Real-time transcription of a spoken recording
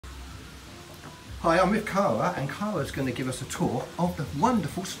Hi, I'm with Cara, and Cara's going to give us a tour of the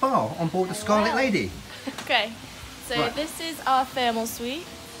wonderful spa on board the Scarlet Lady. Okay, so right. This is our thermal suite.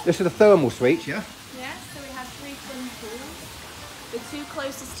 This is the thermal suite, yeah? Yeah, so we have 3 swimming pools. The 2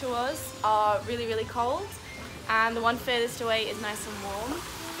 closest to us are really, really cold, and the one furthest away is nice and warm.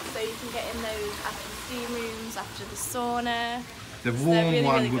 So you can get in those after the steam rooms, after the sauna. The warm really,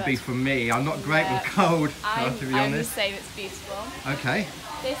 one really would be for me. I'm not great with cold, to be honest. I'm the same, it's beautiful. Okay.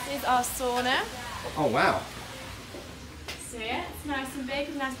 This is our sauna. Oh wow. So yeah, it's nice and big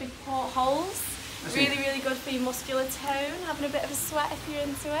with nice big portholes. Really, really good for your muscular tone, having a bit of a sweat if you're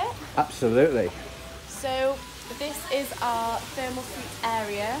into it. Absolutely. So this is our thermal suite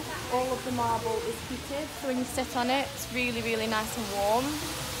area. All of the marble is heated, so when you sit on it, it's really, really nice and warm.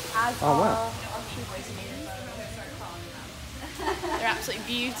 As wow. They're absolutely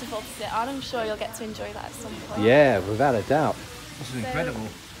beautiful to sit on. I'm sure you'll get to enjoy that at some point. Yeah, without a doubt. This is incredible.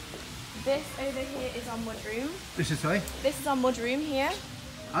 This over here is our mudroom. This is sorry? This is our mudroom here.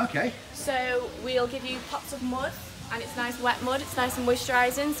 Okay. So we'll give you pots of mud, and it's nice wet mud, it's nice and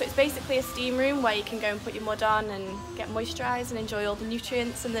moisturising. So it's basically a steam room where you can go and put your mud on and get moisturised and enjoy all the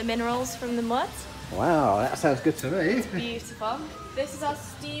nutrients and the minerals from the mud. Wow, that sounds good to me. It's beautiful. This is our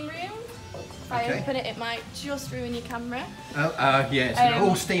steam room. If I open it, it might just ruin your camera. Oh, yeah, it's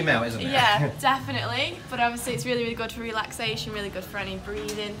all steam out, isn't it? Yeah, definitely. But obviously it's really, really good for relaxation, really good for any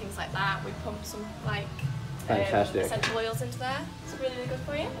breathing, things like that. We pump some fantastic essential oils into there. It's really, really good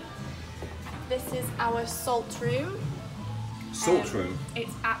for you. This is our salt room. Salt room?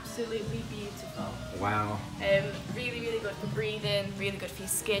 It's absolutely beautiful. Wow. Really, really good for breathing, really good for your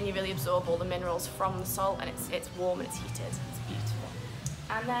skin. You really absorb all the minerals from the salt, and it's warm and it's heated. It's beautiful.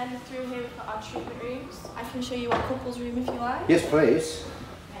 And then through here we've got our treatment rooms. I can show you our couples room if you like. Yes, please.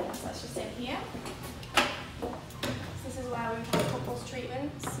 So that's just in here. So this is where we've got couples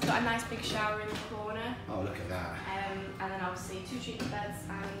treatments. We've got a nice big shower in the corner. Oh, look at that. And then obviously 2 treatment beds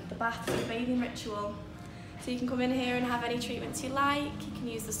and the bath for the bathing ritual. So you can come in here and have any treatments you like. You can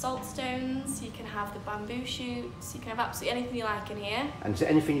use the salt stones, you can have the bamboo shoots, you can have absolutely anything you like in here. And is there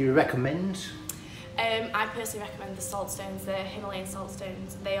anything you recommend? I personally recommend the salt stones, the Himalayan salt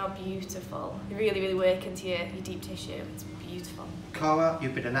stones. They are beautiful. They really, really work into your deep tissue. It's beautiful. Cara,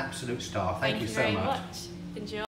 you've been an absolute star. Thank you so very much. Enjoy.